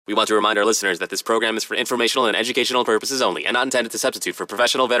We want to remind our listeners that this program is for informational and educational purposes only and not intended to substitute for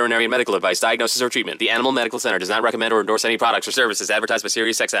professional veterinary medical advice, diagnosis, or treatment. The Animal Medical Center does not recommend or endorse any products or services advertised by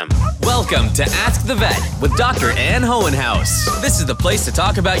SiriusXM. Welcome to Ask the Vet with Dr. Ann Hohenhaus. This is the place to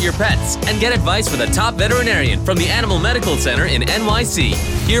talk about your pets and get advice with a top veterinarian from the Animal Medical Center in NYC.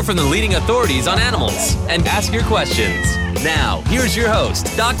 Hear from the leading authorities on animals and ask your questions. Now, here's your host,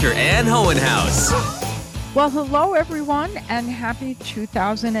 Dr. Ann Hohenhaus. Well, hello, everyone, and happy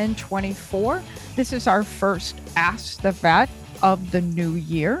 2024. This is our first Ask the Vet of the new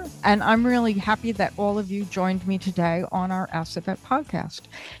year, and I'm really happy that all of you joined me today on our Ask the Vet podcast.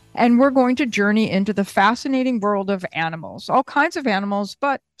 And we're going to journey into the fascinating world of animals, all kinds of animals,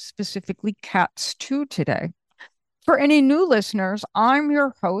 but specifically cats too today. For any new listeners, I'm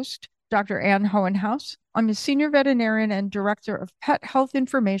your host, Dr. Ann Hohenhaus. I'm a senior veterinarian and director of pet health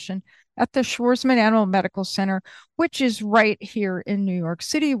information at the Schwarzman Animal Medical Center, which is right here in New York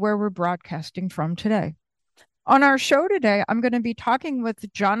City, where we're broadcasting from today. On our show today, I'm going to be talking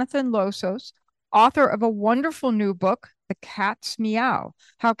with Jonathan Losos, author of a wonderful new book, The Cat's Meow: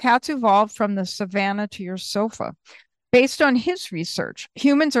 How Cats Evolved from the Savanna to Your Sofa. Based on his research,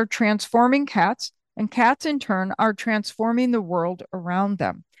 humans are transforming cats, and cats in turn are transforming the world around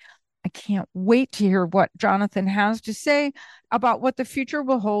them. I can't wait to hear what Jonathan has to say about what the future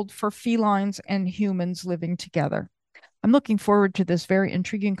will hold for felines and humans living together. I'm looking forward to this very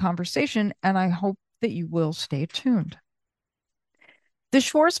intriguing conversation, and I hope that you will stay tuned. The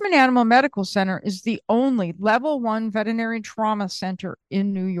Schwarzman Animal Medical Center is the only Level 1 veterinary trauma center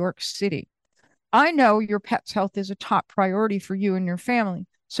in New York City. I know your pet's health is a top priority for you and your family.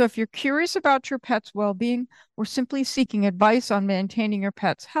 So if you're curious about your pet's well-being or simply seeking advice on maintaining your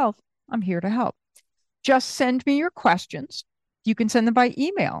pet's health, I'm here to help. Just send me your questions. You can send them by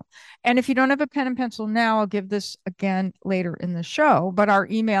email. And if you don't have a pen and pencil now, I'll give this again later in the show, but our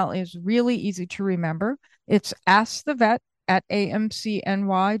email is really easy to remember. It's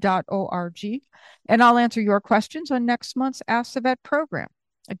askthevet@amcny.org, and I'll answer your questions on next month's Ask the Vet program.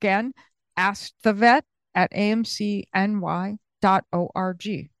 Again,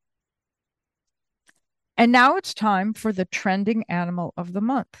 askthevet@amcny.org. And now it's time for the trending animal of the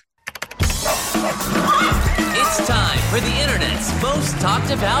month. It's time for the internet's most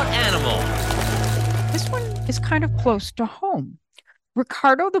talked about animal. This one is kind of close to home.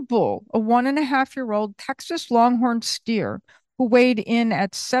 Ricardo the bull, a 1.5-year-old Texas Longhorn steer who weighed in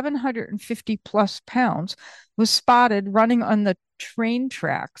at 750 plus pounds, was spotted running on the train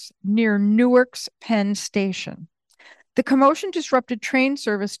tracks near Newark's Penn Station. The commotion disrupted train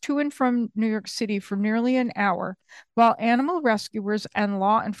service to and from New York City for nearly an hour, while animal rescuers and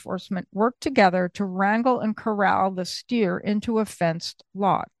law enforcement worked together to wrangle and corral the steer into a fenced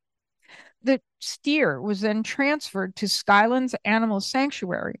lot. The steer was then transferred to Skylands Animal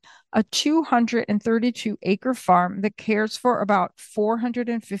Sanctuary, a 232-acre farm that cares for about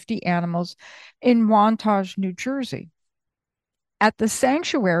 450 animals in Wantage, New Jersey. At the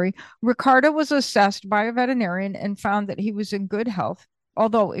sanctuary, Ricardo was assessed by a veterinarian and found that he was in good health,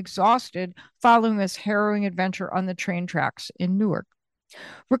 although exhausted following this harrowing adventure on the train tracks in Newark.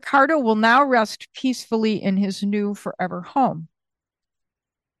 Ricardo will now rest peacefully in his new forever home.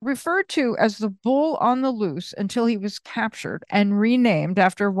 Referred to as the bull on the loose until he was captured and renamed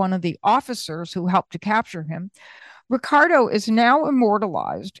after one of the officers who helped to capture him, Ricardo is now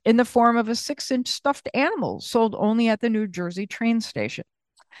immortalized in the form of a 6-inch stuffed animal sold only at the New Jersey train station.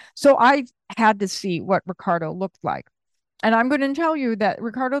 So I had to see what Ricardo looked like. And I'm going to tell you that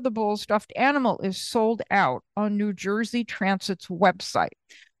Ricardo the bull stuffed animal is sold out on New Jersey Transit's website.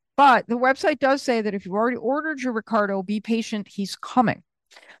 But the website does say that if you've already ordered your Ricardo, be patient, he's coming.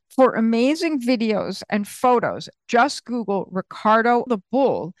 For amazing videos and photos, just Google Ricardo the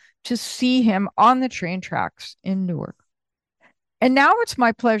bull to see him on the train tracks in Newark. And now it's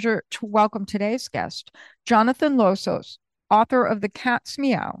my pleasure to welcome today's guest, Jonathan Losos, author of The Cat's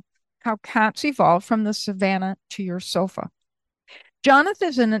Meow: How Cats Evolved from the Savanna to Your Sofa. Jonathan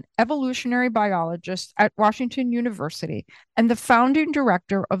is an evolutionary biologist at Washington University and the founding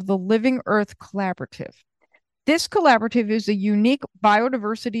director of the Living Earth Collaborative. This collaborative is a unique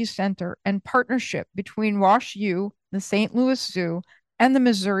biodiversity center and partnership between WashU, the St. Louis Zoo, and the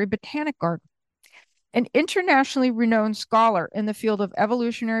Missouri Botanic Garden. An internationally renowned scholar in the field of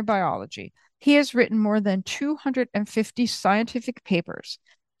evolutionary biology, he has written more than 250 scientific papers.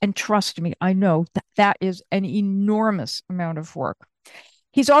 And trust me, I know that is an enormous amount of work.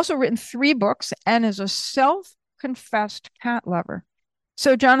 He's also written 3 books and is a self-confessed cat lover.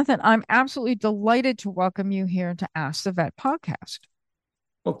 So, Jonathan, I'm absolutely delighted to welcome you here to Ask the Vet podcast.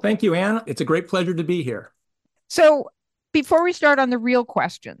 Well, thank you, Ann. It's a great pleasure to be here. So before we start on the real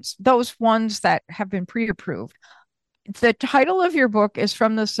questions, those ones that have been pre-approved, the title of your book is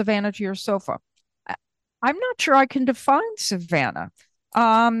From the Savannah to Your Sofa. I- I'm not sure I can define Savannah.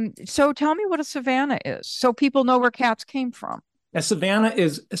 So tell me what a savanna is, so people know where cats came from. A savanna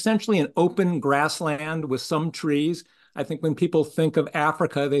is essentially an open grassland with some trees. I think when people think of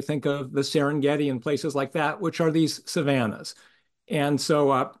Africa, they think of the Serengeti and places like that, which are these savannas. And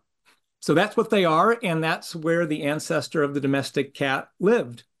so that's what they are, and that's where the ancestor of the domestic cat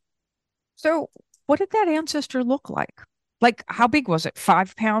lived. So what did that ancestor look like? Like, how big was it?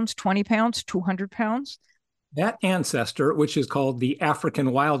 5 pounds, 20 pounds, 200 pounds? That ancestor, which is called the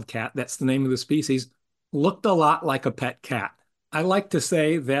African wildcat, that's the name of the species, looked a lot like a pet cat. I like to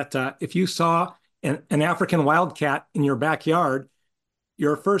say that if you saw an African wildcat in your backyard,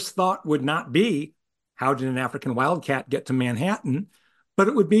 your first thought would not be, how did an African wildcat get to Manhattan? But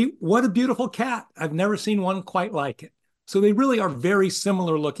it would be, what a beautiful cat. I've never seen one quite like it. So they really are very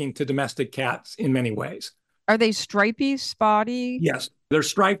similar looking to domestic cats in many ways. Are they stripy, spotty? Yes, they're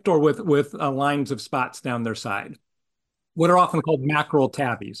striped or with lines of spots down their side, what are often called mackerel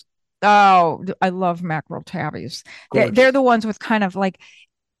tabbies. Oh, I love mackerel tabbies. They're Gorgeous. the ones with kind of like,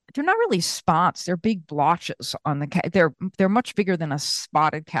 they're not really spots. They're big blotches on the cat. They're much bigger than a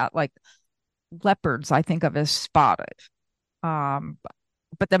spotted cat. Like leopards, I think of as spotted.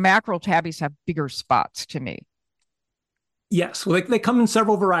 But the mackerel tabbies have bigger spots to me. Yes, well, they come in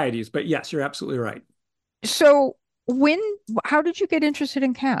several varieties, but yes, you're absolutely right. So when, how did you get interested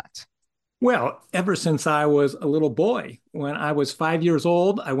in cats? Well, ever since I was a little boy, when I was 5 years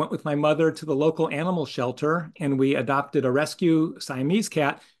old, I went with my mother to the local animal shelter and we adopted a rescue Siamese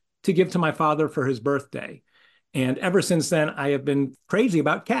cat to give to my father for his birthday. And ever since then, I have been crazy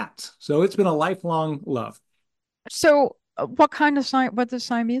about cats. So it's been a lifelong love. So what kind of what does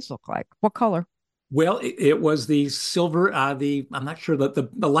Siamese look like? What color? Well, it was the silver, I'm not sure, the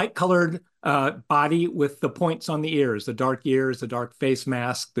light colored body with the points on the ears, the dark face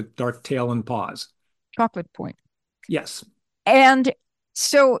mask, the dark tail and paws. Chocolate point. Yes. And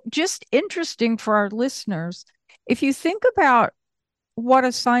so just interesting for our listeners, if you think about what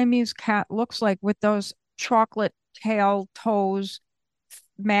a Siamese cat looks like with those chocolate tail, toes,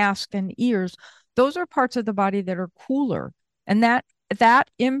 mask, and ears, those are parts of the body that are cooler. And that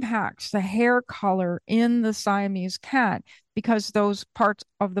impacts the hair color in the Siamese cat because those parts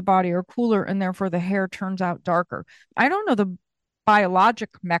of the body are cooler and therefore the hair turns out darker. I don't know the biologic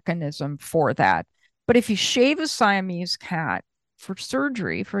mechanism for that, but if you shave a Siamese cat for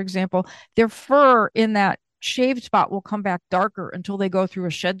surgery, for example, their fur in that shaved spot will come back darker until they go through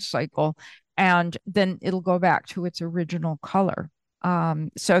a shed cycle and then it'll go back to its original color.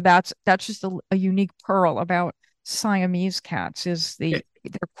 So that's just a unique pearl about Siamese cats is their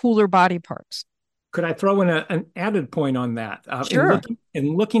cooler body parts. Could I throw in an added point on that? Sure.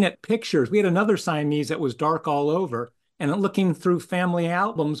 In looking at pictures, we had another Siamese that was dark all over. And looking through family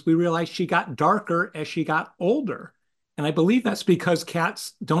albums, we realized she got darker as she got older. And I believe that's because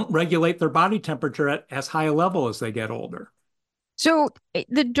cats don't regulate their body temperature at as high a level as they get older. So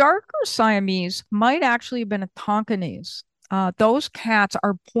the darker Siamese might actually have been a Tonkinese. Those cats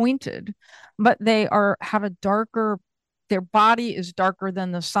are pointed, but they are have a darker, their body is darker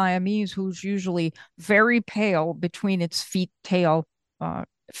than the Siamese, who's usually very pale between its feet, tail,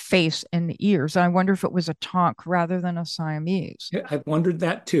 face, and the ears. I wonder if it was a Tonk rather than a Siamese. Yeah, I've wondered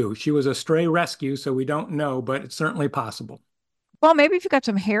that too. She was a stray rescue, so we don't know, but it's certainly possible. Well, maybe if you got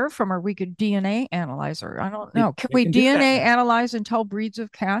some hair from her, we could DNA analyze her. I don't know. Can We we can do that. DNA analyze and tell breeds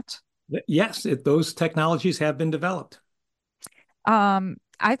of cats? Yes, those technologies have been developed.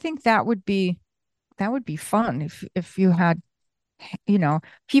 I think that would be fun if you had, you know,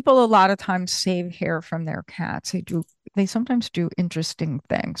 people a lot of times save hair from their cats. They sometimes do interesting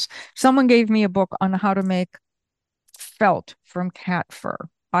things. Someone gave me a book on how to make felt from cat fur.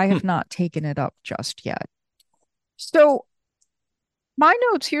 I Hmm. have not taken it up just yet. So my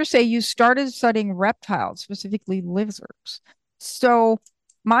notes here say you started studying reptiles, specifically lizards. So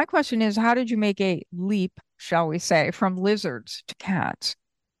my question is, how did you make a leap, shall we say, from lizards to cats?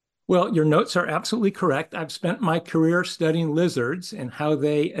 Well, your notes are absolutely correct. I've spent my career studying lizards and how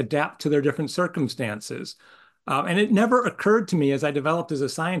they adapt to their different circumstances. And it never occurred to me as I developed as a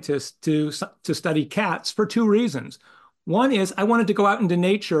scientist to study cats for two reasons. One is I wanted to go out into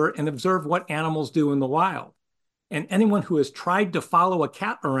nature and observe what animals do in the wild. And anyone who has tried to follow a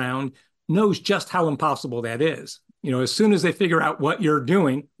cat around knows just how impossible that is. You know, as soon as they figure out what you're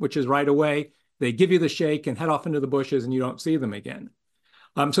doing, which is right away, they give you the shake and head off into the bushes and you don't see them again.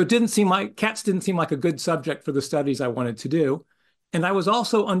 So it didn't seem like cats didn't seem like a good subject for the studies I wanted to do. And I was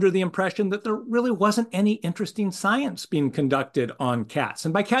also under the impression that there really wasn't any interesting science being conducted on cats.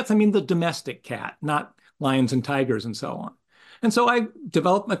 And by cats, I mean the domestic cat, not lions and tigers and so on. And so I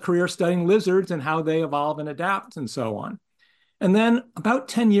developed a career studying lizards and how they evolve and adapt and so on. And then about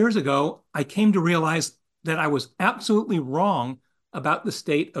 10 years ago, I came to realize that I was absolutely wrong about the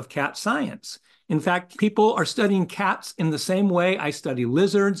state of cat science. In fact, people are studying cats in the same way I study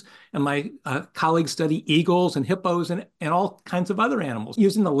lizards, and my colleagues study eagles and hippos and all kinds of other animals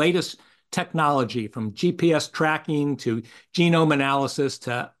using the latest technology from GPS tracking to genome analysis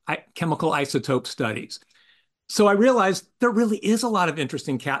to chemical isotope studies. So I realized there really is a lot of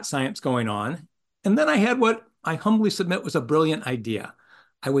interesting cat science going on. And then I had what I humbly submit was a brilliant idea.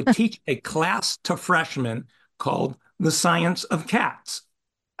 I would teach a class to freshmen called The Science of Cats.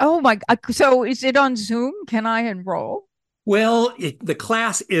 Oh my, so is it on Zoom? Can I enroll? Well, the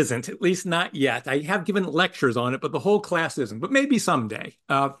class isn't, at least not yet. I have given lectures on it, but the whole class isn't, but maybe someday.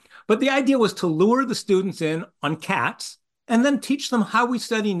 But the idea was to lure the students in on cats and then teach them how we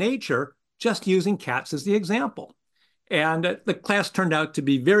study nature just using cats as the example. And the class turned out to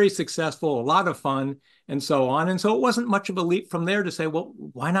be very successful, a lot of fun, and so on. And so it wasn't much of a leap from there to say, well,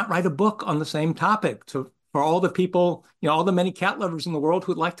 why not write a book on the same topic for all the people, all the many cat lovers in the world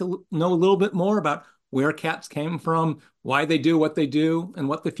who'd like to know a little bit more about where cats came from, why they do what they do, and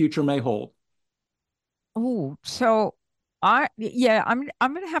what the future may hold. Oh, so yeah, I'm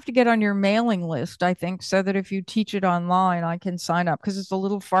gonna have to get on your mailing list, I think, so that if you teach it online, I can sign up because it's a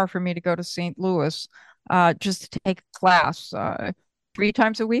little far for me to go to St. Louis, just to take a class, 3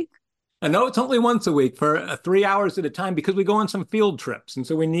 times a week. I know it's only once a week for 3 hours at a time because we go on some field trips. And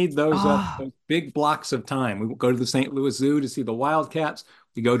so we need Oh, those big blocks of time. We go to the St. Louis Zoo to see the wildcats.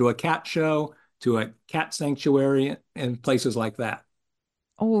 We go to a cat show, to a cat sanctuary, and places like that.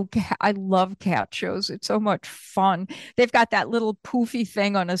 oh, I love cat shows. It's so much fun. They've got that little poofy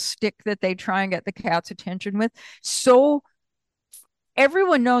thing on a stick that they try and get the cat's attention with. So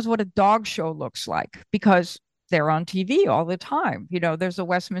everyone knows what a dog show looks like because they're on TV all the time. There's a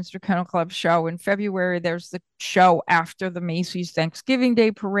Westminster Kennel Club show in February. There's the show after the Macy's Thanksgiving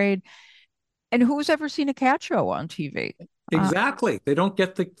Day parade. And who's ever seen a cat show on TV? Exactly. They don't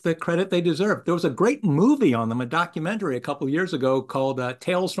get the credit they deserve. There was a great movie on them, a documentary a couple of years ago called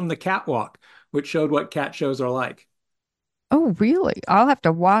Tales from the Catwalk, which showed what cat shows are like. Oh, really? I'll have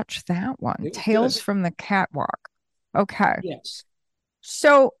to watch that one. It was Tales good. from the Catwalk. Okay. Yes.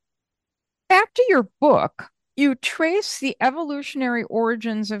 So back to your book, you trace the evolutionary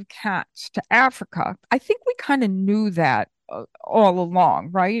origins of cats to Africa. I think we kind of knew that all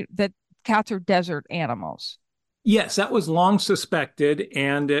along, right? That cats are desert animals. Yes, that was long suspected,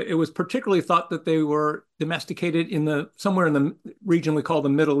 and it was particularly thought that they were domesticated in the somewhere in the region we call the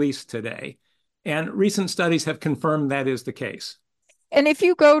Middle East today. And recent studies have confirmed that is the case. And if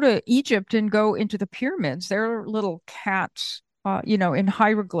you go to Egypt and go into the pyramids, there are little cats, in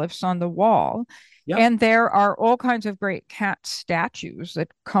hieroglyphs on the wall. Yep. And there are all kinds of great cat statues that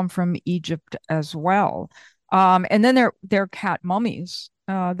come from Egypt as well. And then there are cat mummies.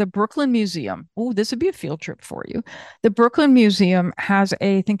 The Brooklyn Museum. Oh, this would be a field trip for you. The Brooklyn Museum has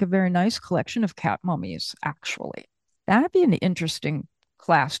I think, a very nice collection of cat mummies, actually. That'd be an interesting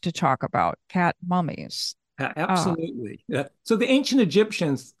class to talk about cat mummies. Uh, Absolutely. So the ancient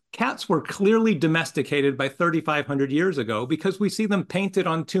Egyptians, cats were clearly domesticated by 3,500 years ago because we see them painted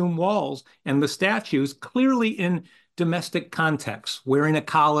on tomb walls and the statues clearly in domestic contexts, wearing a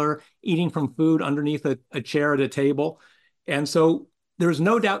collar, eating from food underneath a chair at a table. And so there's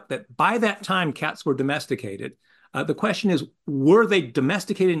no doubt that by that time, cats were domesticated. The question is, were they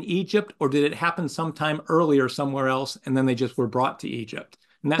domesticated in Egypt or did it happen sometime earlier somewhere else and then they just were brought to Egypt?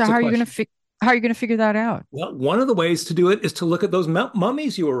 And so that's a question. how are you going to figure that out? Well, one of the ways to do it is to look at those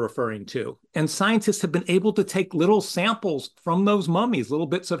mummies you were referring to. And scientists have been able to take little samples from those mummies, little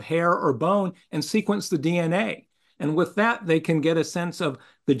bits of hair or bone, and sequence the DNA. And with that, they can get a sense of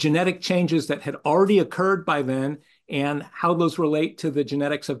the genetic changes that had already occurred by then and how those relate to the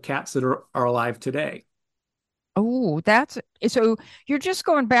genetics of cats that are alive today. Oh, that's so you're just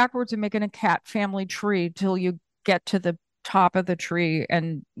going backwards and making a cat family tree till you get to the top of the tree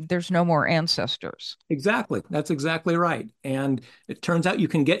and there's no more ancestors. Exactly. That's exactly right. And it turns out you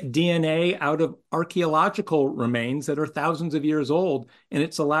can get DNA out of archaeological remains that are thousands of years old. And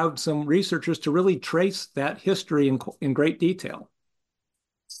it's allowed some researchers to really trace that history in great detail.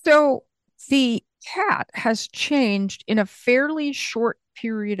 So the cat has changed in a fairly short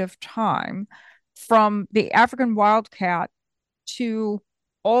period of time from the African wildcat to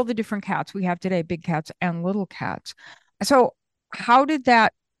all the different cats we have today, big cats and little cats. So how did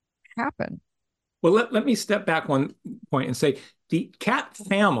that happen? Well, let me step back one point and say the cat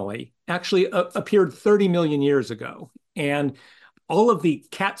family actually appeared 30 million years ago. And all of the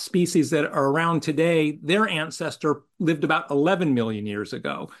cat species that are around today, their ancestor lived about 11 million years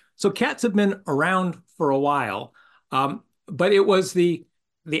ago. So cats have been around for a while. But it was the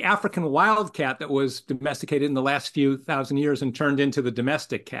African wildcat that was domesticated in the last few thousand years and turned into the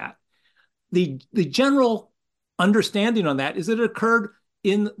domestic cat. The general understanding on that is that it occurred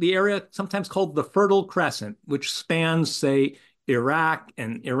in the area sometimes called the Fertile Crescent, which spans, say, Iraq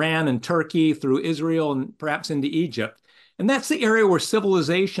and Iran and Turkey through Israel and perhaps into Egypt. And that's the area where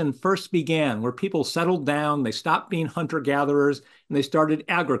civilization first began, where people settled down, they stopped being hunter-gatherers, and they started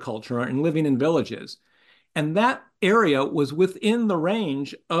agriculture and living in villages. And that area was within the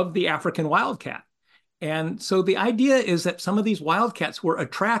range of the African wildcat. And so the idea is that some of these wildcats were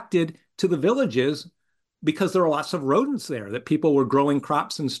attracted to the villages because there are lots of rodents there, that people were growing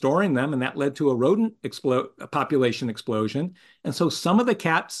crops and storing them, and that led to a population explosion. And so some of the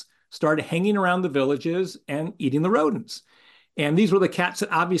cats started hanging around the villages and eating the rodents. And these were the cats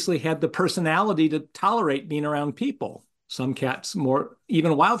that obviously had the personality to tolerate being around people. Some cats more,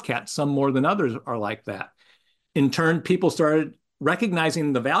 even wildcats, some more than others are like that. In turn, people started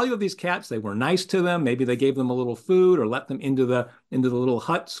recognizing the value of these cats. They were nice to them. Maybe they gave them a little food or let them into the little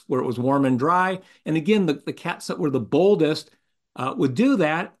huts where it was warm and dry. And again, the cats that were the boldest would do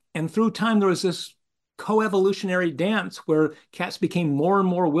that. And through time, there was this coevolutionary dance where cats became more and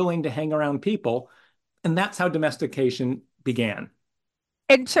more willing to hang around people. And that's how domestication began.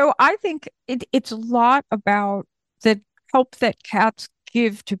 And so I think it's a lot about the help that cats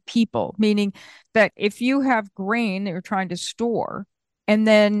give to people, meaning that if you have grain that you're trying to store, and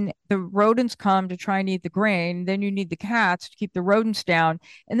then the rodents come to try and eat the grain, then you need the cats to keep the rodents down.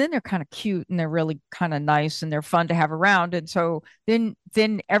 And then they're kind of cute and they're really kind of nice and they're fun to have around. And so then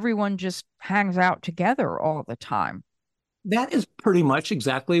everyone just hangs out together all the time. That is pretty much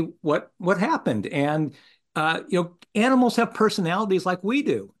exactly what happened. And animals have personalities like we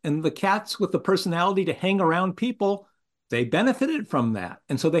do, and the cats with the personality to hang around people, they benefited from that,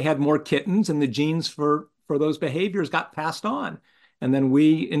 and so they had more kittens, and the genes for those behaviors got passed on, and then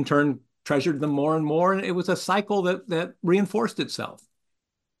we in turn treasured them more and more, and it was a cycle that reinforced itself.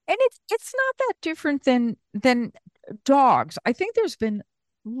 And it's not that different than dogs. I think there's been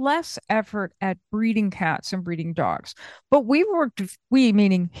less effort at breeding cats and breeding dogs, but we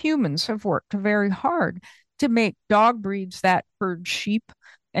meaning humans have worked very hard to make dog breeds that herd sheep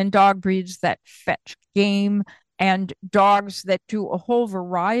and dog breeds that fetch game and dogs that do a whole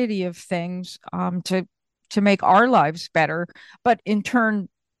variety of things to make our lives better. But in turn,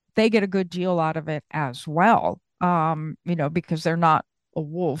 they get a good deal out of it as well. Because they're not a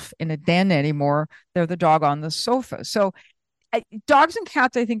wolf in a den anymore. They're the dog on the sofa. So dogs and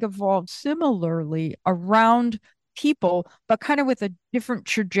cats, I think, evolved similarly around people, but kind of with a different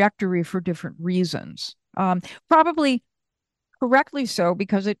trajectory for different reasons. Probably correctly so,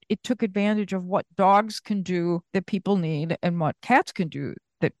 because it took advantage of what dogs can do that people need and what cats can do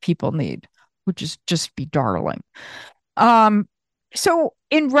that people need, which is just be darling. Um, so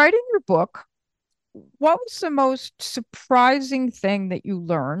in writing your book, what was the most surprising thing that you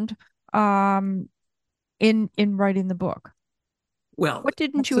learned in writing the book? Well, What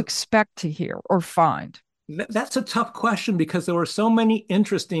didn't you expect to hear or find? that's a tough question because there were so many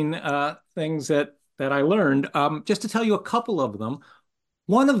interesting things that I learned. Just to tell you a couple of them,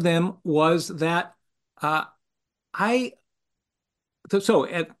 one of them was that I so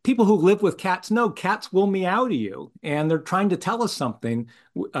people who live with cats know cats will meow to you, and they're trying to tell us something.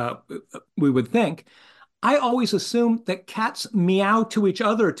 We would think. I always assumed that cats meow to each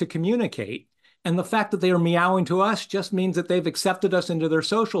other to communicate. And the fact that they are meowing to us just means that they've accepted us into their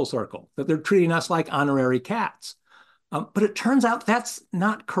social circle, that they're treating us like honorary cats. But it turns out that's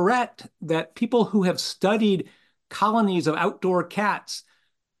not correct, that people who have studied colonies of outdoor cats,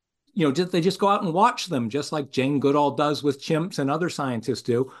 they just go out and watch them, just like Jane Goodall does with chimps and other scientists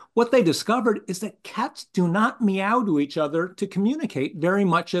do. What they discovered is that cats do not meow to each other to communicate very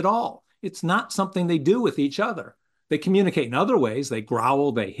much at all. It's not something they do with each other. They communicate in other ways. They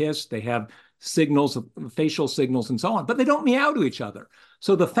growl, they hiss, they have signals, facial signals, and so on, but they don't meow to each other.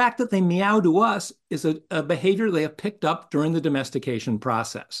 So the fact that they meow to us is a behavior they have picked up during the domestication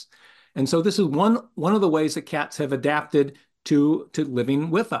process. And so this is one of the ways that cats have adapted to living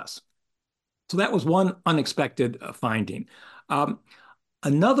with us. So that was one unexpected finding.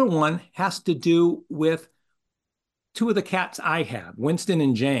 Another one has to do with two of the cats I have, Winston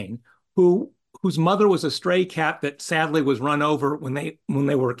and Jane, whose mother was a stray cat that sadly was run over when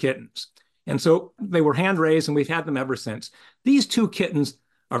they were kittens. And so they were hand raised, and we've had them ever since. These two kittens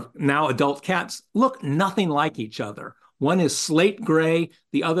now adult cats look nothing like each other. One is slate gray,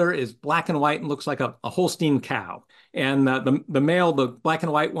 the other is black and white and looks like a Holstein cow. And the male, the black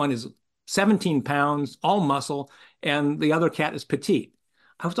and white one, is 17 pounds, all muscle, and the other cat is petite.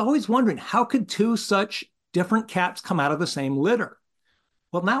 I was always wondering, how could two such different cats come out of the same litter?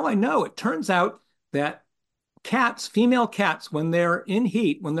 Well, now I know. It turns out that cats, female cats, when they're in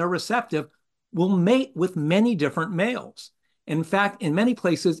heat, when they're receptive, will mate with many different males. In fact, in many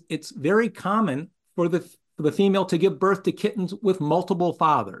places, it's very common for the female to give birth to kittens with multiple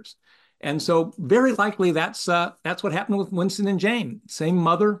fathers. And so very likely that's what happened with Winston and Jane, same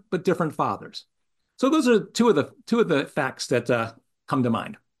mother, but different fathers. So those are two of the facts that come to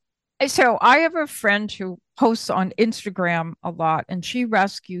mind. So I have a friend who posts on Instagram a lot, and she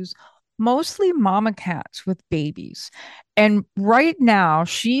rescues mostly mama cats with babies. And right now,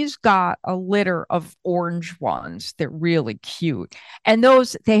 she's got a litter of orange ones. They're really cute. And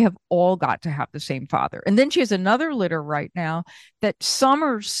those, they have all got to have the same father. And then she has another litter right now that some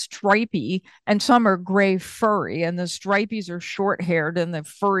are stripy and some are gray furry. And the stripies are short haired and the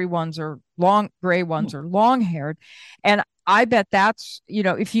furry ones are long, gray ones are long haired. And I bet that's,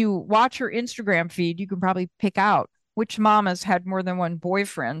 if you watch her Instagram feed, you can probably pick out which mamas had more than one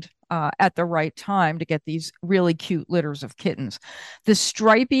boyfriend at the right time to get these really cute litters of kittens. The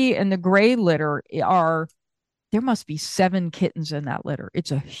stripy and the gray litter there must be 7 kittens in that litter.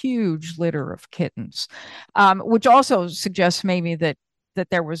 It's a huge litter of kittens, which also suggests maybe that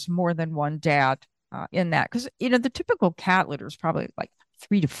there was more than one dad in that. Because, the typical cat litter is probably like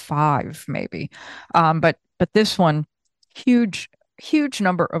 3 to 5, maybe. But this one, huge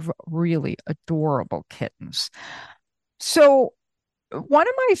number of really adorable kittens. So one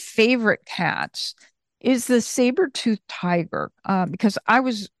of my favorite cats is the saber-toothed tiger, because I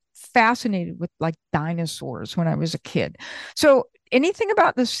was fascinated with like dinosaurs when I was a kid. So anything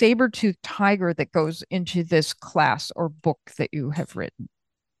about the saber-toothed tiger that goes into this class or book that you have written?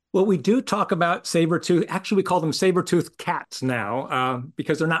 Well, we do talk about saber-tooth. Actually, we call them saber-toothed cats now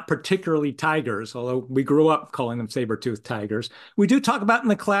because they're not particularly tigers, although we grew up calling them saber-toothed tigers. We do talk about in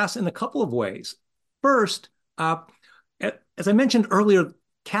the class in a couple of ways. First, as I mentioned earlier,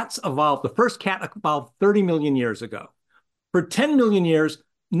 cats evolved. The first cat evolved 30 million years ago. For 10 million years,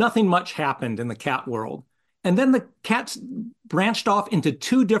 nothing much happened in the cat world. And then the cats branched off into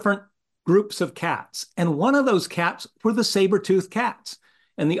 2 different groups of cats. And one of those cats were the saber-toothed cats.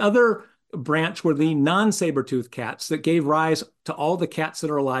 And the other branch were the non-saber-toothed cats that gave rise to all the cats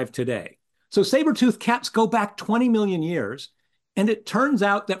that are alive today. So saber-toothed cats go back 20 million years. And it turns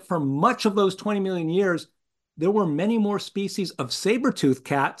out that for much of those 20 million years, there were many more species of saber-toothed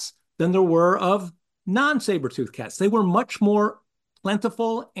cats than there were of non-saber-toothed cats. They were much more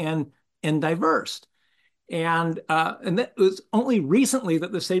plentiful and diverse. And that was only recently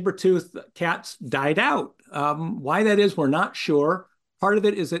that the saber-toothed cats died out. Why that is, we're not sure. Part of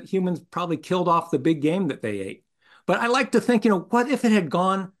it is that humans probably killed off the big game that they ate. But I like to think, what if it had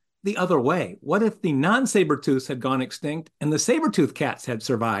gone the other way? What if the non-saber-tooths had gone extinct and the saber-toothed cats had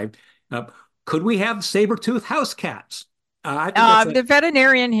survived? Could we have saber-toothed house cats? The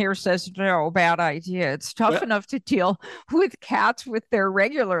veterinarian here says no, bad idea. It's tough enough to deal with cats with their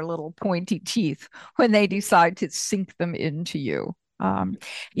regular little pointy teeth when they decide to sink them into you.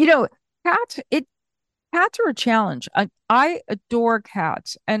 Cats, cats are a challenge. I adore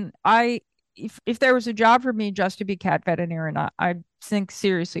cats, and if there was a job for me just to be cat veterinarian, I'd think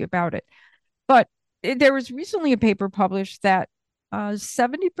seriously about it. But there was recently a paper published that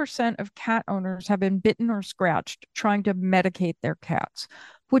 70% of cat owners have been bitten or scratched trying to medicate their cats,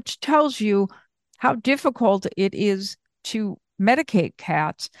 which tells you how difficult it is to medicate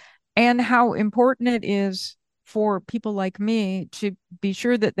cats and how important it is for people like me to be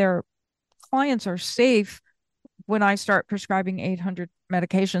sure that their clients are safe when I start prescribing 800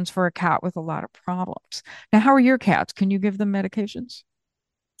 medications for a cat with a lot of problems. Now, how are your cats? Can you give them medications?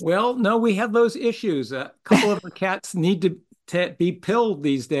 Well, no, we have those issues. A couple of our cats need to be pilled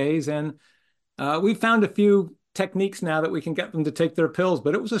these days. And we found a few techniques now that we can get them to take their pills,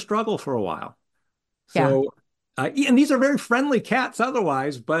 but it was a struggle for a while. So, and these are very friendly cats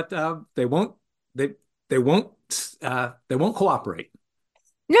otherwise, but they won't cooperate.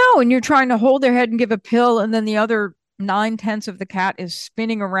 No, and you're trying to hold their head and give a pill, and then the other 9/10 of the cat is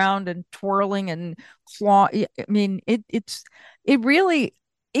spinning around and twirling and claw. I mean, it really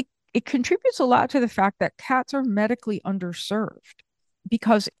it contributes a lot to the fact that cats are medically underserved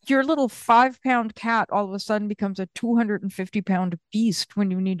because your little 5 pound cat all of a sudden becomes a 250 pound beast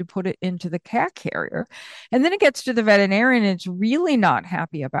when you need to put it into the cat carrier. And then it gets to the veterinarian and it's really not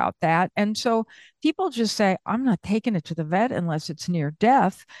happy about that. And so people just say, I'm not taking it to the vet unless it's near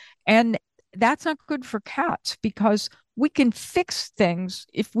death. And that's not good for cats because we can fix things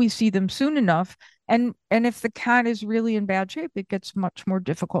if we see them soon enough. And if the cat is really in bad shape, it gets much more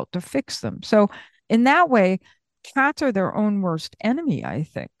difficult to fix them. So in that way, cats are their own worst enemy, I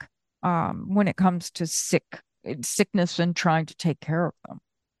think, when it comes to sickness and trying to take care of them.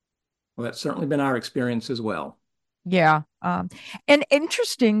 Well, that's certainly been our experience as well. Yeah. And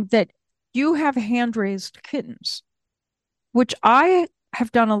interesting that you have hand raised kittens, which I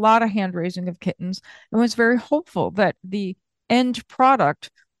have done a lot of hand raising of kittens and was very hopeful that the end product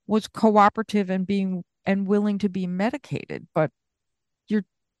was cooperative and being and willing to be medicated. But you're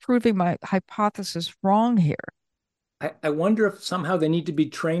proving my hypothesis wrong here. I wonder if somehow they need to be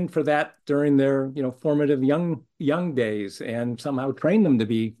trained for that during their, formative young days, and somehow train them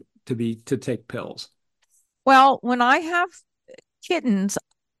to take pills. Well, when I have kittens,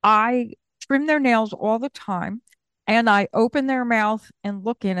 I trim their nails all the time and I open their mouth and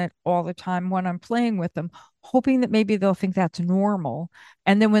look in it all the time when I'm playing with them, hoping that maybe they'll think that's normal.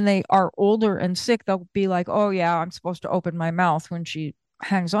 And then when they are older and sick, they'll be like, oh, yeah, I'm supposed to open my mouth when she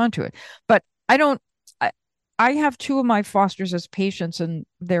hangs onto it. But I don't, I, I have two of my fosters as patients and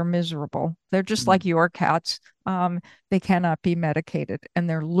they're miserable. They're just like your cats. They cannot be medicated and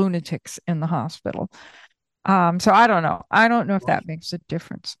they're lunatics in the hospital. So I don't know. I don't know if that makes a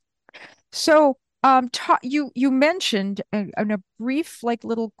difference. So, you mentioned in a brief, like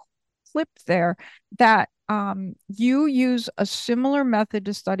little clip there that you use a similar method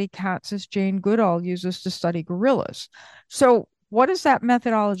to study cats as Jane Goodall uses to study gorillas. So, what does that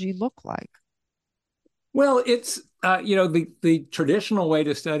methodology look like? Well, it's the traditional way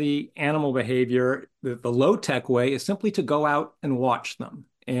to study animal behavior, the low tech way is simply to go out and watch them.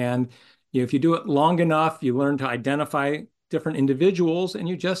 And if you do it long enough, you learn to identify different individuals and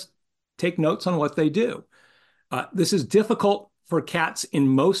you just take notes on what they do. This is difficult for cats in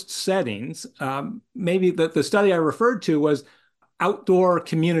most settings. Maybe the study I referred to was outdoor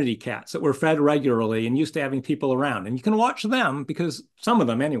community cats that were fed regularly and used to having people around. And you can watch them because some of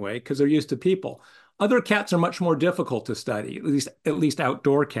them anyway, because they're used to people. Other cats are much more difficult to study, at least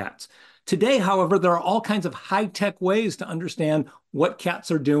outdoor cats. Today, however, there are all kinds of high-tech ways to understand what cats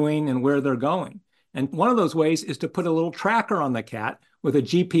are doing and where they're going. And one of those ways is to put a little tracker on the cat with a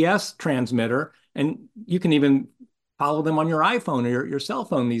GPS transmitter, and you can even follow them on your iPhone or your cell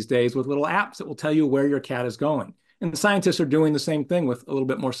phone these days with little apps that will tell you where your cat is going. And the scientists are doing the same thing with a little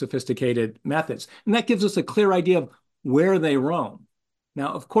bit more sophisticated methods. And that gives us a clear idea of where they roam. Now,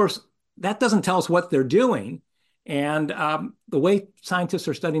 of course, that doesn't tell us what they're doing. And the way scientists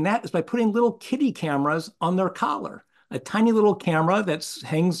are studying that is by putting little kitty cameras on their collar, a tiny little camera that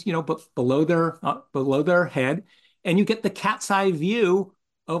hangs, below their head, and you get the cat's eye view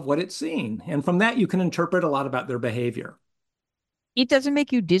of what it's seeing. And from that, you can interpret a lot about their behavior. It doesn't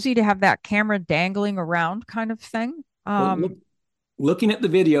make you dizzy to have that camera dangling around kind of thing. Well, looking at the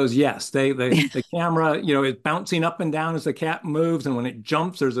videos, yes, the camera, is bouncing up and down as the cat moves, and when it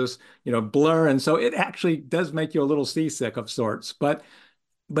jumps, there's this, blur, and so it actually does make you a little seasick of sorts. But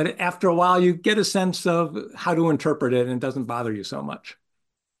after a while, you get a sense of how to interpret it, and it doesn't bother you so much.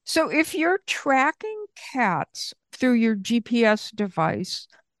 So if you're tracking cats through your GPS device,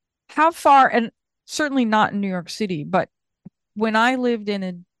 how far, and certainly not in New York City, but when I lived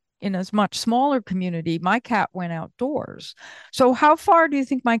in a much smaller community, my cat went outdoors. So how far do you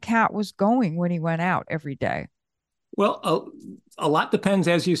think my cat was going when he went out every day? Well, a lot depends,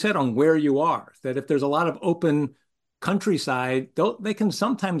 as you said, on where you are. That if there's a lot of open countryside, they can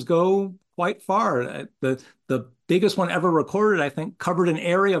sometimes go quite far. The biggest one ever recorded, I think, covered an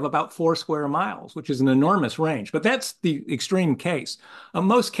area of about 4 square miles, which is an enormous range. But that's the extreme case.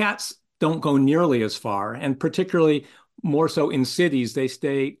 Most cats don't go nearly as far, and particularly more so in cities,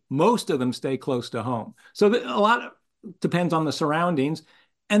 most of them stay close to home. So a lot depends on the surroundings.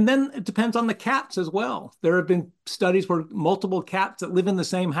 And then it depends on the cats as well. There have been studies where multiple cats that live in the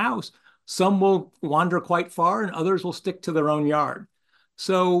same house, some will wander quite far and others will stick to their own yard.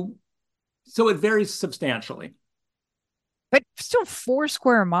 So it varies substantially. But still, 4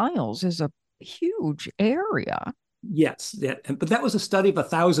 square miles is a huge area. Yes, but that was a study of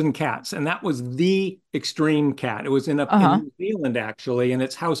 1,000 cats, and that was the extreme cat. It was in Uh-huh. New Zealand, actually, and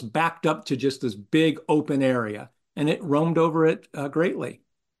its house backed up to just this big open area, and it roamed over it greatly.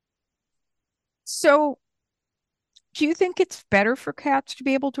 So do you think it's better for cats to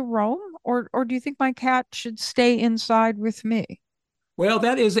be able to roam, or do you think my cat should stay inside with me? Well,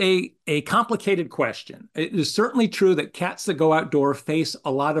 that is a complicated question. It is certainly true that cats that go outdoor face a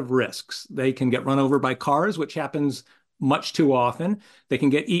lot of risks. They can get run over by cars, which happens much too often. They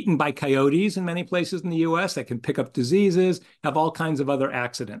can get eaten by coyotes in many places in the US. They can pick up diseases, have all kinds of other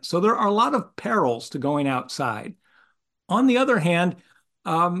accidents. So there are a lot of perils to going outside. On the other hand,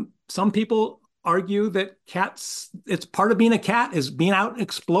 some people argue that it's part of being a cat is being out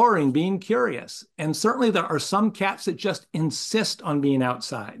exploring, being curious. And certainly there are some cats that just insist on being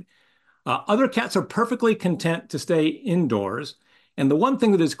outside. Other cats are perfectly content to stay indoors. And the one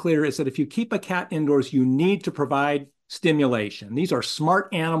thing that is clear is that if you keep a cat indoors, you need to provide stimulation. These are smart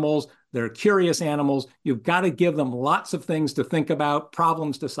animals. They're curious animals. You've got to give them lots of things to think about,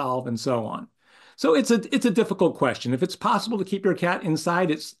 problems to solve, and so on. So it's a difficult question. If it's possible to keep your cat inside,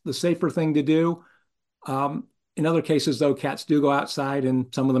 it's the safer thing to do. In other cases, though, cats do go outside, and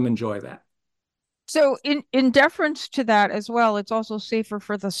some of them enjoy that. So in deference to that as well, it's also safer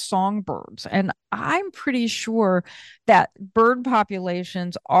for the songbirds. And I'm pretty sure that bird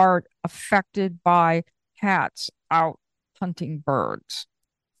populations are affected by cats out hunting birds.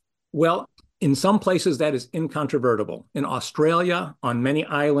 Well, in some places, that is incontrovertible. In Australia, on many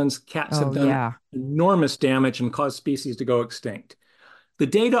islands, cats have done enormous damage and caused species to go extinct. The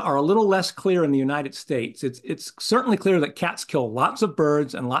data are a little less clear in the United States. It's certainly clear that cats kill lots of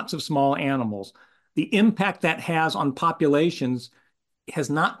birds and lots of small animals. The impact that has on populations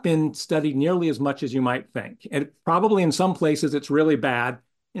has not been studied nearly as much as you might think. And probably in some places, it's really bad.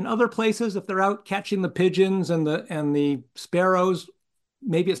 In other places, if they're out catching the pigeons and the sparrows,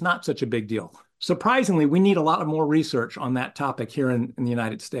 maybe it's not such a big deal. Surprisingly, we need a lot of more research on that topic here in the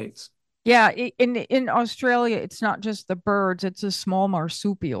United States. Yeah, in Australia, it's not just the birds, it's the small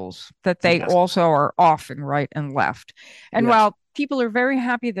marsupials that they also are offing right and left. And while people are very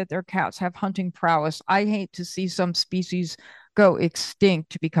happy that their cats have hunting prowess, I hate to see some species go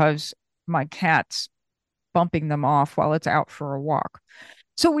extinct because my cat's bumping them off while it's out for a walk.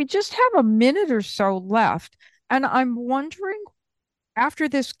 So we just have a minute or so left. And I'm wondering, after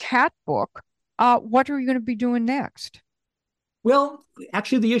this cat book, what are you going to be doing next? Well,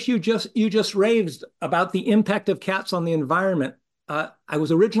 actually, the issue you just raised about the impact of cats on the environment, I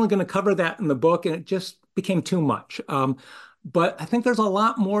was originally going to cover that in the book, and it just became too much. But I think there's a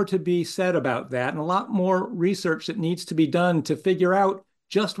lot more to be said about that, and a lot more research that needs to be done to figure out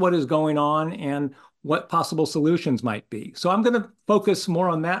just what is going on and what possible solutions might be. So I'm going to focus more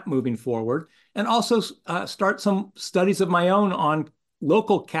on that moving forward, and also start some studies of my own on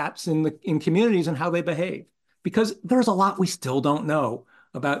local cats in communities and how they behave, because there's a lot we still don't know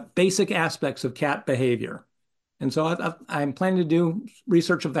about basic aspects of cat behavior. And so I'm planning to do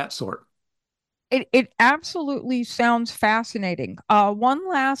research of that sort. It absolutely sounds fascinating. One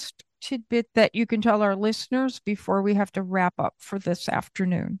last tidbit that you can tell our listeners before we have to wrap up for this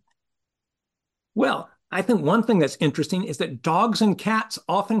afternoon. Well, I think one thing that's interesting is that dogs and cats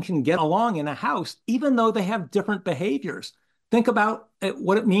often can get along in a house, even though they have different behaviors. Think about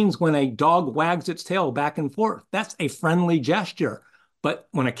what it means when a dog wags its tail back and forth. That's a friendly gesture. But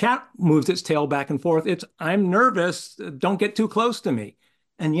when a cat moves its tail back and forth, it's, I'm nervous, don't get too close to me.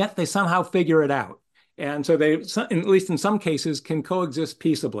 And yet they somehow figure it out. And so they, at least in some cases, can coexist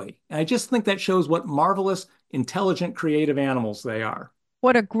peaceably. And I just think that shows what marvelous, intelligent, creative animals they are.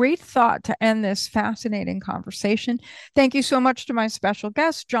 What a great thought to end this fascinating conversation. Thank you so much to my special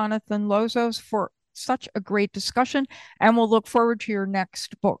guest, Jonathan Losos, for such a great discussion. And we'll look forward to your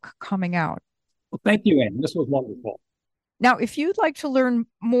next book coming out. Well, thank you, Anne. This was wonderful. Now, if you'd like to learn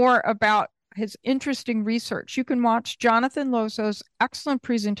more about his interesting research, you can watch Jonathan Losos' excellent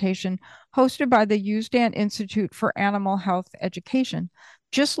presentation hosted by the USDAN Institute for Animal Health Education.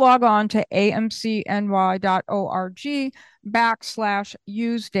 Just log on to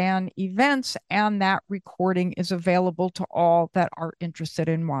amcny.org/USDAN events, and that recording is available to all that are interested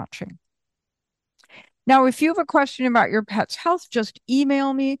in watching. Now, if you have a question about your pet's health, just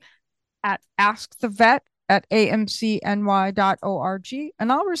email me at askthevet@amcny.org,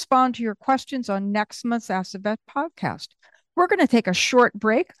 and I'll respond to your questions on next month's Ask the Vet podcast. We're going to take a short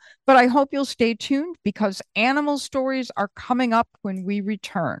break, but I hope you'll stay tuned because animal stories are coming up when we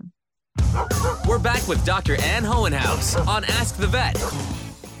return. We're back with Dr. Ann Hohenhaus on Ask the Vet.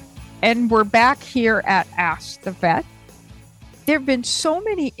 And we're back here at Ask the Vet. There have been so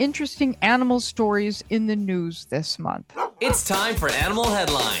many interesting animal stories in the news this month. It's time for Animal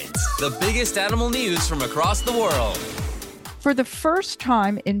Headlines, the biggest animal news from across the world. For the first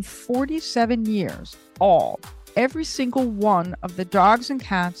time in 47 years, every single one of the dogs and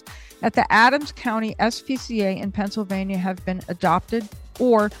cats at the Adams County SPCA in Pennsylvania have been adopted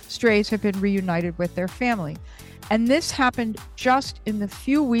or strays have been reunited with their family. And this happened just in the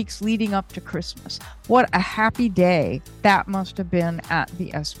few weeks leading up to Christmas. What a happy day that must have been at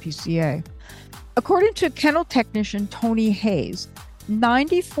the SPCA. According to kennel technician Tony Hayes,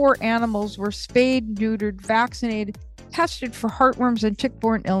 94 animals were spayed, neutered, vaccinated, tested for heartworms and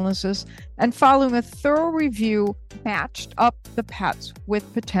tick-borne illnesses, and following a thorough review, matched up the pets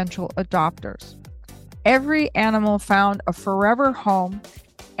with potential adopters. Every animal found a forever home,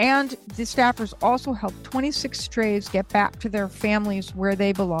 and the staffers also helped 26 strays get back to their families where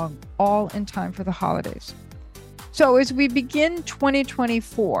they belong, all in time for the holidays. So as we begin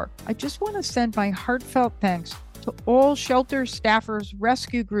 2024, I just want to send my heartfelt thanks to all shelters, staffers,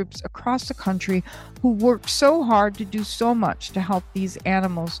 rescue groups across the country who worked so hard to do so much to help these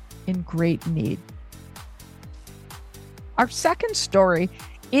animals in great need. Our second story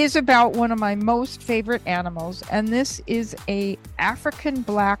is about one of my most favorite animals, and this is a African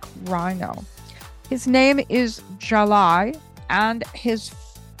black rhino. His name is Jalai, and he's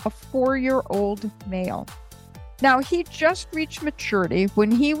a 4-year-old male. Now, he just reached maturity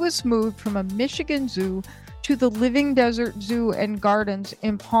when he was moved from a Michigan zoo to the Living Desert Zoo and Gardens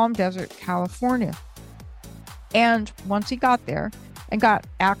in Palm Desert, California. And once he got there and got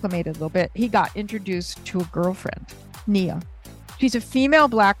acclimated a little bit, he got introduced to a girlfriend, Nia. She's a female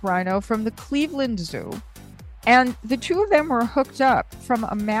black rhino from the Cleveland Zoo, and the two of them were hooked up from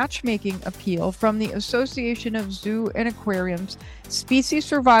a matchmaking appeal from the Association of Zoo and Aquariums Species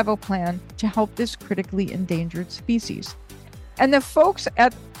Survival Plan to help this critically endangered species. And the folks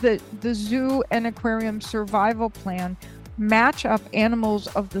at the Zoo and Aquarium Survival Plan match up animals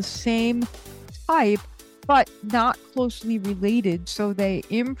of the same type, but not closely related, so they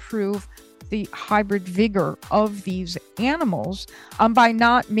improve the hybrid vigor of these animals by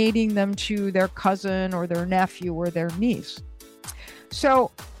not mating them to their cousin or their nephew or their niece.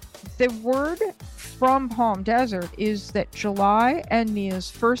 So the word from Palm Desert is that July and Nia's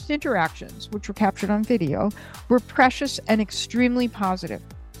first interactions, which were captured on video, were precious and extremely positive.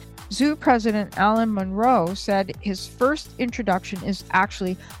 Zoo President Alan Monroe said his first introduction is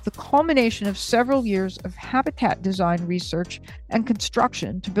actually the culmination of several years of habitat design research and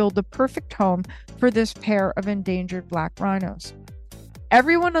construction to build the perfect home for this pair of endangered black rhinos.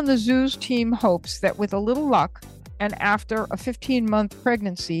 Everyone on the zoo's team hopes that with a little luck, and after a 15-month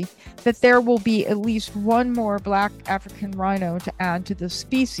pregnancy, that there will be at least one more black African rhino to add to the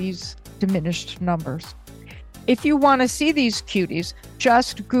species' diminished numbers. If you want to see these cuties,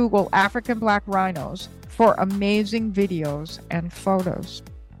 just Google African black rhinos for amazing videos and photos.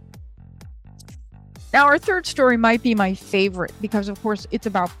 Now, our third story might be my favorite because, of course, it's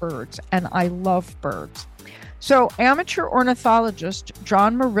about birds, and I love birds. So, amateur ornithologist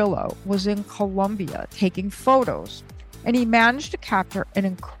John Murillo was in Colombia taking photos, and he managed to capture an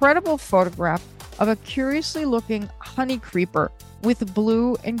incredible photograph of a curiously looking honey creeper with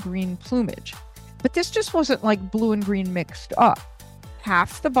blue and green plumage. But this just wasn't like blue and green mixed up.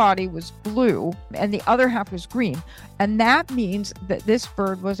 Half the body was blue and the other half was green. And that means that this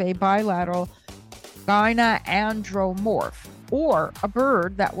bird was a bilateral gynaandromorph, or a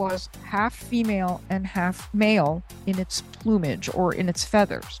bird that was half female and half male in its plumage or in its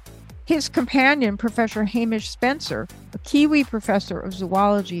feathers. His companion, Professor Hamish Spencer, a Kiwi professor of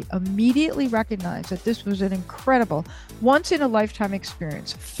zoology, immediately recognized that this was an incredible, once-in-a-lifetime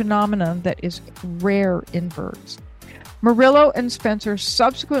experience, phenomenon that is rare in birds. Murillo and Spencer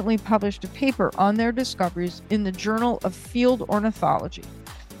subsequently published a paper on their discoveries in the Journal of Field Ornithology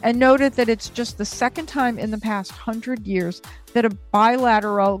and noted that it's just the second time in the past 100 years that a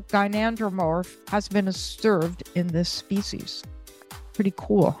bilateral gynandromorph has been observed in this species. Pretty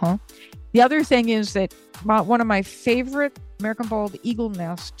cool, huh? The other thing is that one of my favorite American bald eagle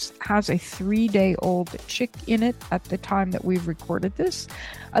nests has a 3-day-old chick in it at the time that we've recorded this.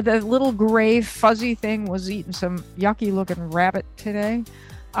 The little gray fuzzy thing was eating some yucky looking rabbit today.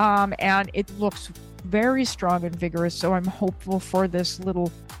 And it looks very strong and vigorous, so I'm hopeful for this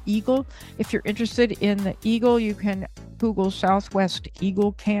little eagle. If you're interested in the eagle, you can Google Southwest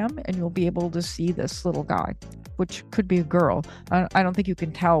Eagle Cam and you'll be able to see this little guy, which could be a girl. I don't think you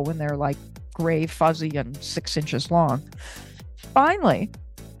can tell when they're like gray, fuzzy, and 6 inches long. Finally,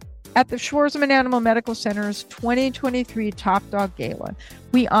 at the Schwarzman Animal Medical Center's 2023 Top Dog Gala,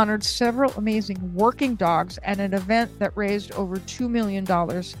 we honored several amazing working dogs at an event that raised over $2 million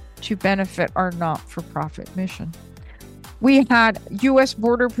to benefit our not-for-profit mission. We had U.S.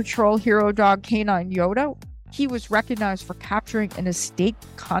 Border Patrol hero dog Canine Yoda. He was recognized for capturing an escaped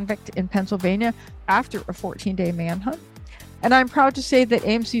convict in Pennsylvania after a 14-day manhunt. And I'm proud to say that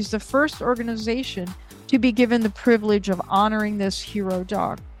AMC is the first organization to be given the privilege of honoring this hero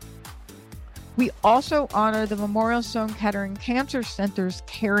dog. We also honor the Memorial Sloan Kettering Cancer Center's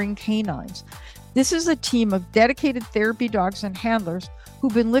Caring Canines. This is a team of dedicated therapy dogs and handlers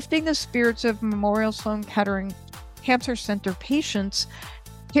who've been lifting the spirits of Memorial Sloan Kettering Cancer Center patients,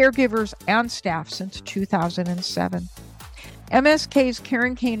 caregivers, and staff since 2007. MSK's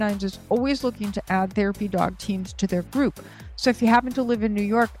Caring Canines is always looking to add therapy dog teams to their group. So if you happen to live in New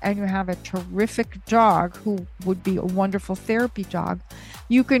York and you have a terrific dog who would be a wonderful therapy dog,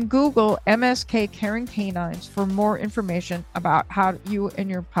 you can Google MSK Caring Canines for more information about how you and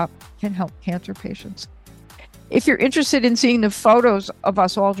your pup can help cancer patients. If you're interested in seeing the photos of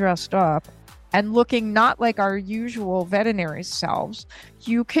us all dressed up and looking not like our usual veterinary selves,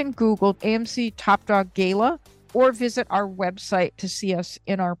 you can Google AMC Top Dog Gala or visit our website to see us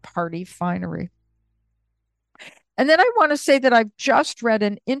in our party finery. And then I want to say that I've just read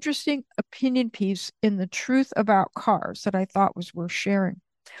an interesting opinion piece in The Truth About Cars that I thought was worth sharing.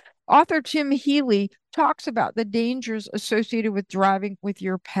 Author Tim Healy talks about the dangers associated with driving with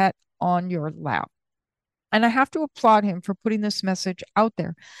your pet on your lap. And I have to applaud him for putting this message out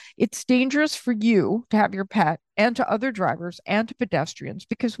there. It's dangerous for you to have your pet and to other drivers and to pedestrians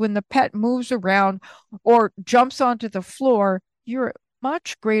because when the pet moves around or jumps onto the floor, you're at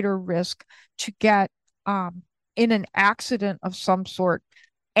much greater risk to get in an accident of some sort.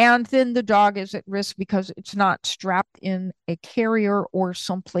 And then the dog is at risk because it's not strapped in a carrier or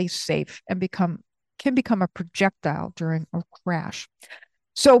someplace safe and can become a projectile during a crash.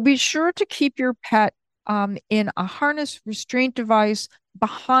 So be sure to keep your pet in a harness restraint device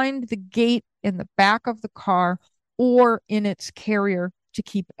behind the gate in the back of the car or in its carrier to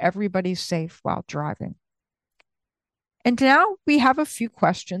keep everybody safe while driving. And now we have a few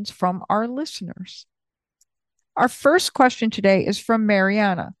questions from our listeners. Our first question today is from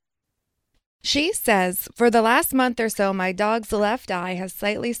Mariana. She says, for the last month or so, my dog's left eye has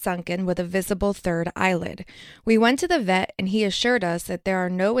slightly sunken with a visible third eyelid. We went to the vet and he assured us that there are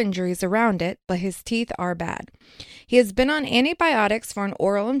no injuries around it, but his teeth are bad. He has been on antibiotics for an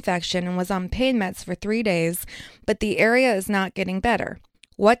oral infection and was on pain meds for 3 days, but the area is not getting better.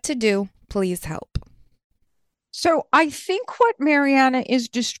 What to do? Please help. So I think what Mariana is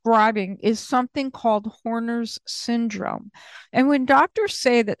describing is something called Horner's syndrome. And when doctors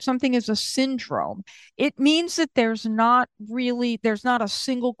say that something is a syndrome, it means that there's not a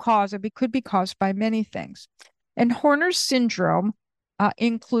single cause. It could be caused by many things. And Horner's syndrome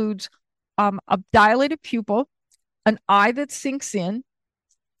includes a dilated pupil, an eye that sinks in,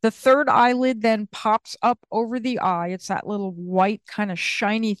 the third eyelid then pops up over the eye. It's that little white kind of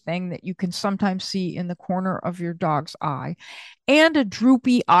shiny thing that you can sometimes see in the corner of your dog's eye, and a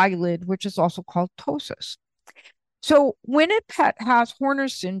droopy eyelid, which is also called ptosis. So when a pet has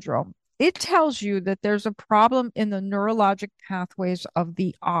Horner's syndrome, it tells you that there's a problem in the neurologic pathways of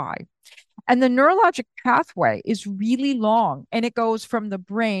the eye. And the neurologic pathway is really long, and it goes from the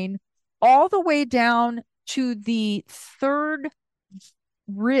brain all the way down to the third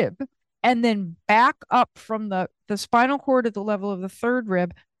rib and then back up from the spinal cord at the level of the third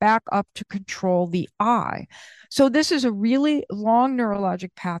rib back up to control the eye. So this is a really long neurologic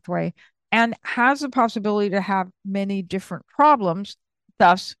pathway and has the possibility to have many different problems.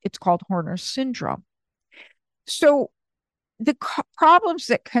 Thus, it's called Horner's syndrome. So the problems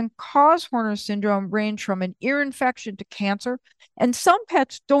that can cause Horner's syndrome range from an ear infection to cancer, and some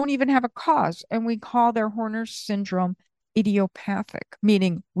pets don't even have a cause, and we call their Horner's syndrome idiopathic,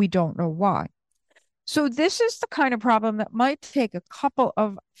 meaning we don't know why. So this is the kind of problem that might take a couple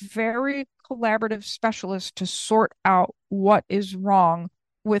of very collaborative specialists to sort out what is wrong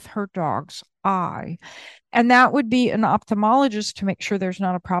with her dog's eye. And that would be an ophthalmologist to make sure there's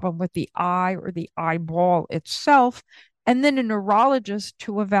not a problem with the eye or the eyeball itself, and then a neurologist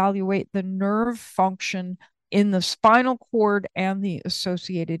to evaluate the nerve function in the spinal cord and the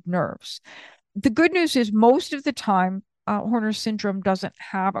associated nerves. The good news is most of the time, Horner's syndrome doesn't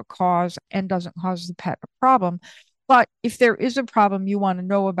have a cause and doesn't cause the pet a problem. But if there is a problem, you want to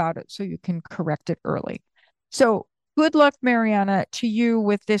know about it so you can correct it early. So good luck, Mariana, to you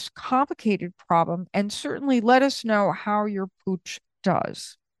with this complicated problem, and certainly let us know how your pooch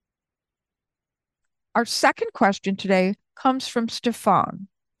does. Our second question today comes from Stefan.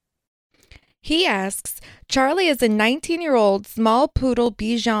 He asks, Charlie is a 19-year-old small poodle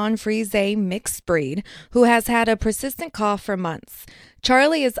Bichon Frise mixed breed who has had a persistent cough for months.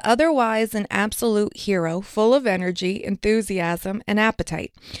 Charlie is otherwise an absolute hero, full of energy, enthusiasm, and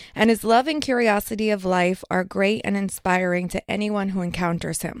appetite, and his love and curiosity of life are great and inspiring to anyone who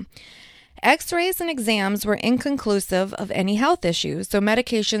encounters him. X-rays and exams were inconclusive of any health issues, so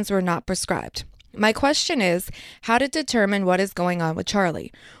medications were not prescribed. My question is how to determine what is going on with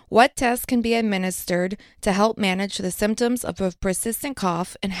Charlie. What tests can be administered to help manage the symptoms of a persistent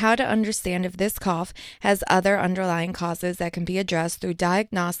cough, and how to understand if this cough has other underlying causes that can be addressed through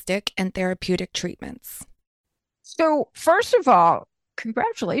diagnostic and therapeutic treatments. So, first of all,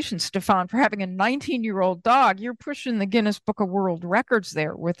 congratulations, Stefan, for having a 19-year-old dog. You're pushing the Guinness Book of World Records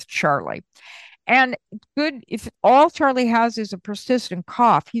there with Charlie. And good, if all Charlie has is a persistent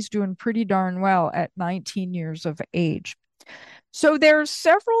cough, he's doing pretty darn well at 19 years of age. So there's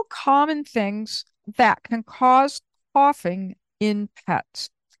several common things that can cause coughing in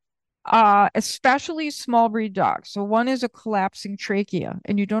pets, especially small breed dogs. So one is a collapsing trachea,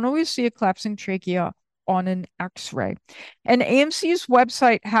 and you don't always see a collapsing trachea on an X-ray. And AMC's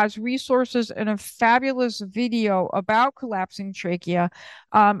website has resources and a fabulous video about collapsing trachea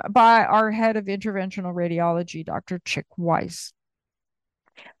by our head of interventional radiology, Dr. Chick Weiss.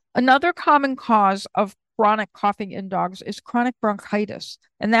 Another common cause of chronic coughing in dogs is chronic bronchitis,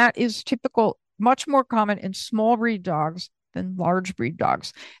 and that is typical, much more common in small breed dogs than large breed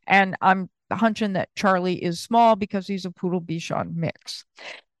dogs. And I'm hunching that Charlie is small because he's a Poodle Bichon mix.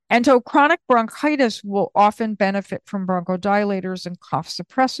 And so chronic bronchitis will often benefit from bronchodilators and cough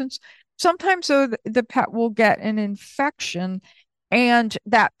suppressants. Sometimes, though, the pet will get an infection, and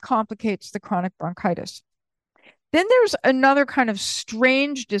that complicates the chronic bronchitis. Then there's another kind of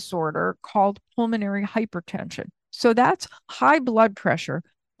strange disorder called pulmonary hypertension. So that's high blood pressure,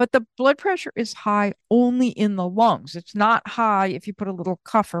 but the blood pressure is high only in the lungs. It's not high if you put a little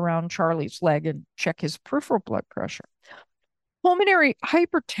cuff around Charlie's leg and check his peripheral blood pressure. Pulmonary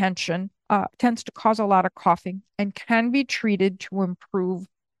hypertension tends to cause a lot of coughing and can be treated to improve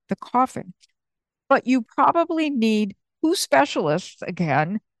the coughing. But you probably need two specialists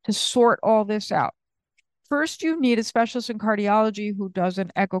again to sort all this out. First, you need a specialist in cardiology who does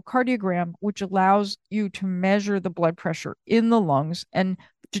an echocardiogram, which allows you to measure the blood pressure in the lungs and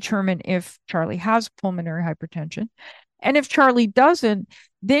determine if Charlie has pulmonary hypertension. And if Charlie doesn't,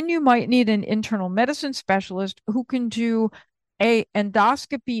 then you might need an internal medicine specialist who can do an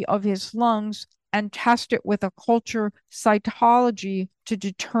endoscopy of his lungs and test it with a culture cytology to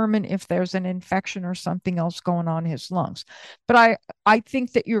determine if there's an infection or something else going on in his lungs. But I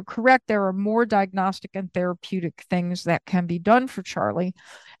think that you're correct. There are more diagnostic and therapeutic things that can be done for Charlie.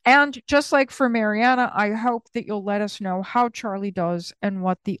 And just like for Mariana, I hope that you'll let us know how Charlie does and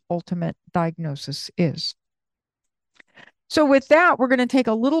what the ultimate diagnosis is. So with that, we're going to take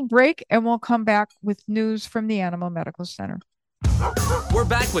a little break and we'll come back with news from the Animal Medical Center. We're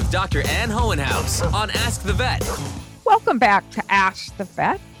back with Dr. Ann Hohenhaus on Ask the Vet. Welcome back to Ask the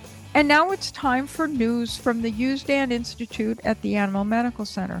Vet. And now it's time for news from the Usedan Institute at the Animal Medical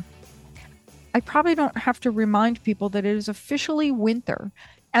Center. I probably don't have to remind people that it is officially winter.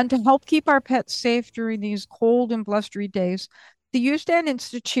 And to help keep our pets safe during these cold and blustery days, the Usedan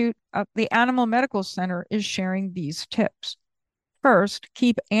Institute at the Animal Medical Center is sharing these tips. First,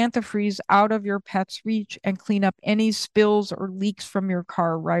 keep antifreeze out of your pet's reach and clean up any spills or leaks from your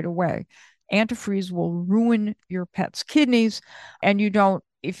car right away. Antifreeze will ruin your pet's kidneys, and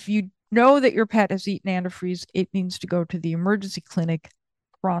if you know that your pet has eaten antifreeze, it needs to go to the emergency clinic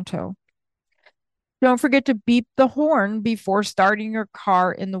pronto. Don't forget to beep the horn before starting your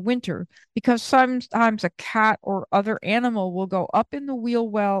car in the winter, because sometimes a cat or other animal will go up in the wheel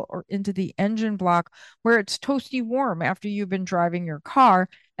well or into the engine block where it's toasty warm after you've been driving your car,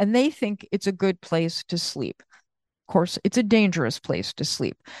 and they think it's a good place to sleep. Of course, it's a dangerous place to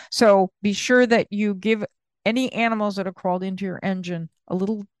sleep. So be sure that you give any animals that have crawled into your engine a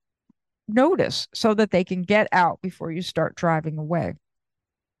little notice so that they can get out before you start driving away.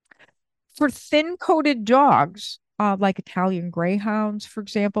 For thin-coated dogs, like Italian Greyhounds, for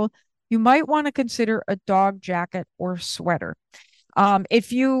example, you might want to consider a dog jacket or sweater.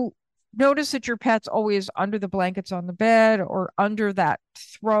 If you notice that your pet's always under the blankets on the bed or under that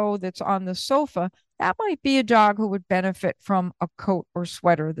throw that's on the sofa, that might be a dog who would benefit from a coat or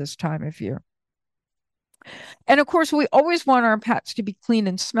sweater this time of year. And of course, we always want our pets to be clean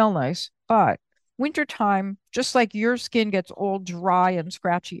and smell nice, but wintertime, just like your skin gets all dry and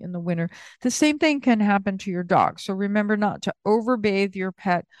scratchy in the winter, the same thing can happen to your dog. So remember not to overbathe your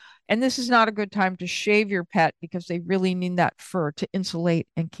pet. And this is not a good time to shave your pet because they really need that fur to insulate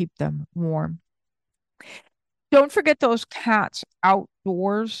and keep them warm. Don't forget those cats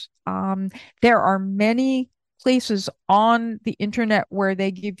outdoors. There are many places on the internet where they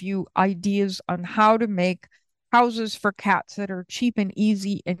give you ideas on how to make houses for cats that are cheap and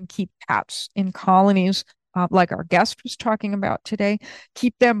easy and keep cats in colonies like our guest was talking about today.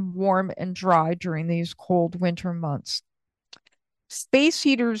 Keep them warm and dry during these cold winter months. Space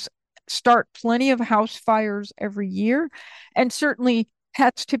heaters start plenty of house fires every year, and certainly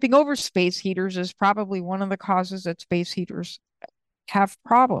pets tipping over space heaters is probably one of the causes that space heaters have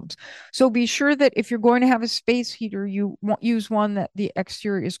problems. So be sure that if you're going to have a space heater, you won't use one that the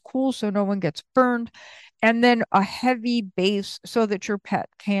exterior is cool so no one gets burned, and then a heavy base so that your pet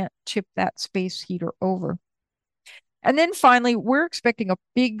can't tip that space heater over. And then finally, we're expecting a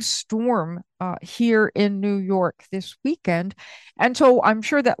big storm here in New York this weekend. And so I'm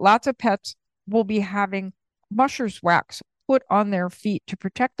sure that lots of pets will be having musher's wax put on their feet to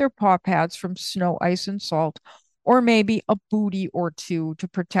protect their paw pads from snow, ice, and salt, or maybe a bootie or two to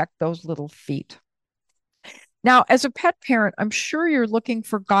protect those little feet. Now, as a pet parent, I'm sure you're looking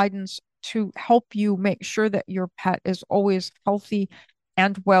for guidance to help you make sure that your pet is always healthy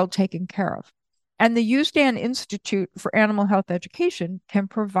and well taken care of. And the USDAN Institute for Animal Health Education can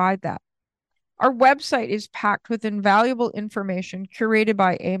provide that. Our website is packed with invaluable information curated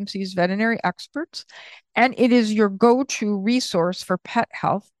by AMC's veterinary experts, and it is your go-to resource for pet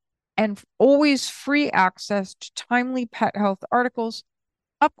health and always free access to timely pet health articles,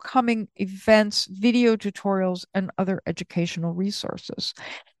 upcoming events, video tutorials, and other educational resources.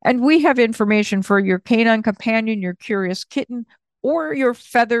 And we have information for your canine companion, your curious kitten, or your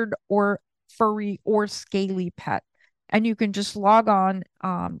feathered or furry or scaly pet. And you can just log on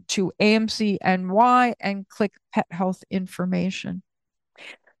to AMCNY and click pet health information.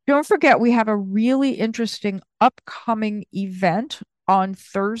 Don't forget, we have a really interesting upcoming event on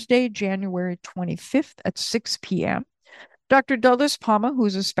Thursday, January 25th at 6 p.m. Dr. Douglas Palma,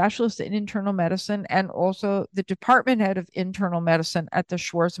 who's a specialist in internal medicine and also the department head of internal medicine at the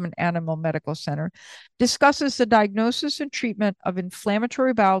Schwarzman Animal Medical Center, discusses the diagnosis and treatment of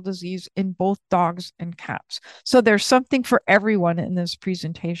inflammatory bowel disease in both dogs and cats. So there's something for everyone in this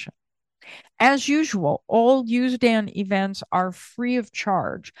presentation. As usual, all USDAN events are free of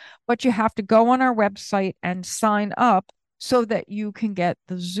charge, but you have to go on our website and sign up so that you can get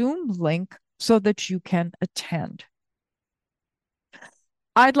the Zoom link so that you can attend.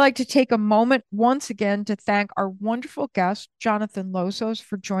 I'd like to take a moment once again to thank our wonderful guest, Jonathan Losos,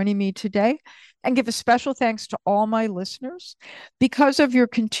 for joining me today, and give a special thanks to all my listeners. Because of your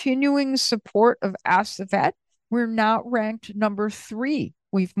continuing support of Ask the Vet, we're now ranked number 3.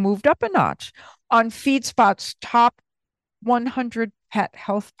 We've moved up a notch on FeedSpot's top 100 pet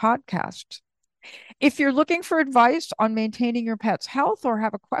health podcasts. If you're looking for advice on maintaining your pet's health or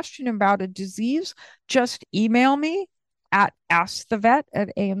have a question about a disease, just email me at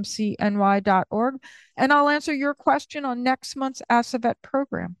askthevet@amcny.org, and I'll answer your question on next month's Ask the Vet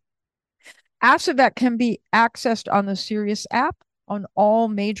program. Ask the Vet can be accessed on the Sirius app, on all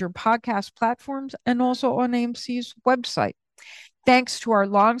major podcast platforms, and also on AMC's website, thanks to our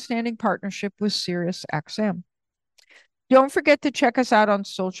longstanding partnership with SiriusXM. Don't forget to check us out on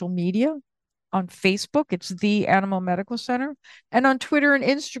social media. On Facebook, it's The Animal Medical Center, and on Twitter and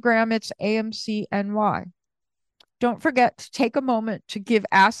Instagram, it's AMCNY. Don't forget to take a moment to give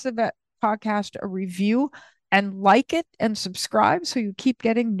Ask the Vet podcast a review and like it and subscribe so you keep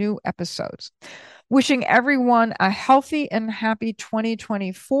getting new episodes. Wishing everyone a healthy and happy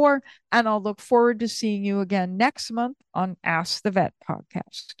 2024, and I'll look forward to seeing you again next month on Ask the Vet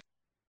podcast.